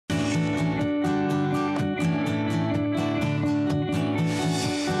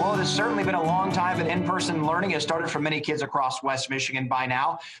has certainly been a long time, and in-person learning has started for many kids across West Michigan by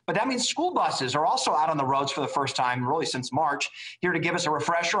now. But that means school buses are also out on the roads for the first time, really since March. Here to give us a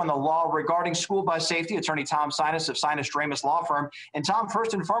refresher on the law regarding school bus safety, attorney Tom Sinas of Sinas Dramis Law Firm. And Tom,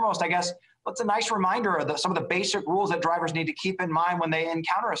 first and foremost, I guess, what's a nice reminder of some of the basic rules that drivers need to keep in mind when they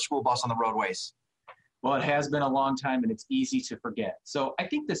encounter a school bus on the roadways? Well, it has been a long time and it's easy to forget. So I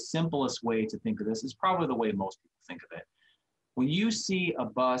think the simplest way to think of this is probably the way most people think of it. When you see a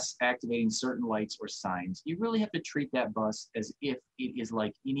bus activating certain lights or signs, you really have to treat that bus as if it is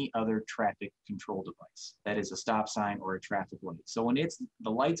like any other traffic control device. That is a stop sign or a traffic light. So when the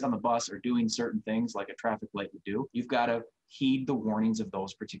lights on the bus are doing certain things like a traffic light would do, you've got to heed the warnings of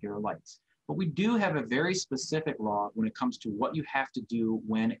those particular lights. But we do have a very specific law when it comes to what you have to do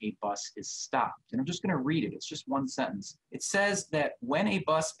when a bus is stopped. And I'm just going to read it. It's just one sentence. It says that when a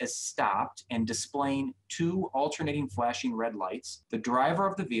bus is stopped and displaying two alternating flashing red lights, the driver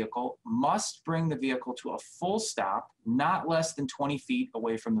of the vehicle must bring the vehicle to a full stop, not less than 20 feet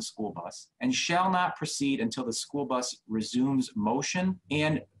away from the school bus, and shall not proceed until the school bus resumes motion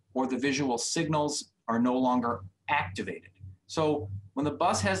and or the visual signals are no longer activated. So when the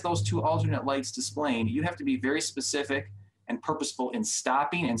bus has those two alternate lights displaying, you have to be very specific and purposeful in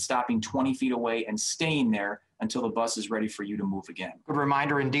stopping and stopping 20 feet away and staying there until the bus is ready for you to move again. Good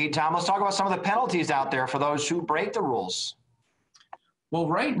reminder indeed, Tom. Let's talk about some of the penalties out there for those who break the rules. Well,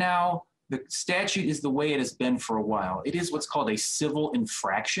 right now, the statute is the way it has been for a while. It is what's called a civil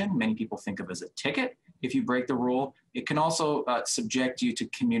infraction. Many people think of as a ticket. If you break the rule, it can also subject you to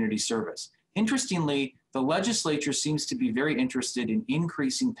community service. Interestingly, the legislature seems to be very interested in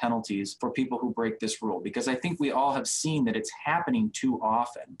increasing penalties for people who break this rule, because I think we all have seen that it's happening too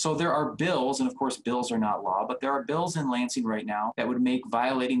often. So there are bills, and of course bills are not law, but there are bills in Lansing right now that would make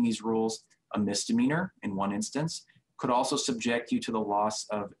violating these rules a misdemeanor in one instance, could also subject you to the loss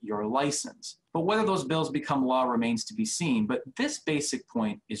of your license. But whether those bills become law remains to be seen. But this basic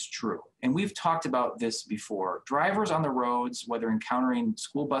point is true. And we've talked about this before. Drivers on the roads, whether encountering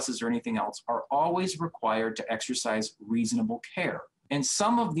school buses or anything else, are always required to exercise reasonable care. And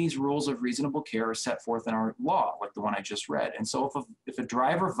some of these rules of reasonable care are set forth in our law, like the one I just read. And so if a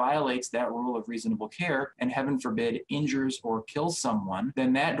driver violates that rule of reasonable care and, heaven forbid, injures or kills someone,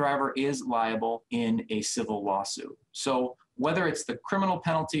 then that driver is liable in a civil lawsuit. So whether it's the criminal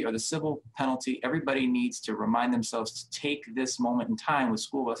penalty or the civil penalty, everybody needs to remind themselves to take this moment in time with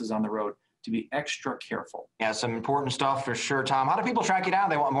school buses on the road to be extra careful. Yeah, some important stuff for sure, Tom. How do people track you down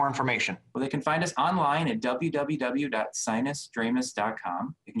if they want more information? Well, they can find us online at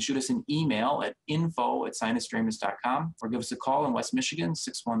www.sinusdramis.com. They can shoot us an email at info@sinusdramis.com or give us a call in West Michigan,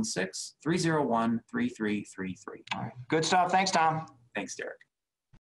 616-301-3333. All right. Good stuff. Thanks, Tom. Thanks, Derek.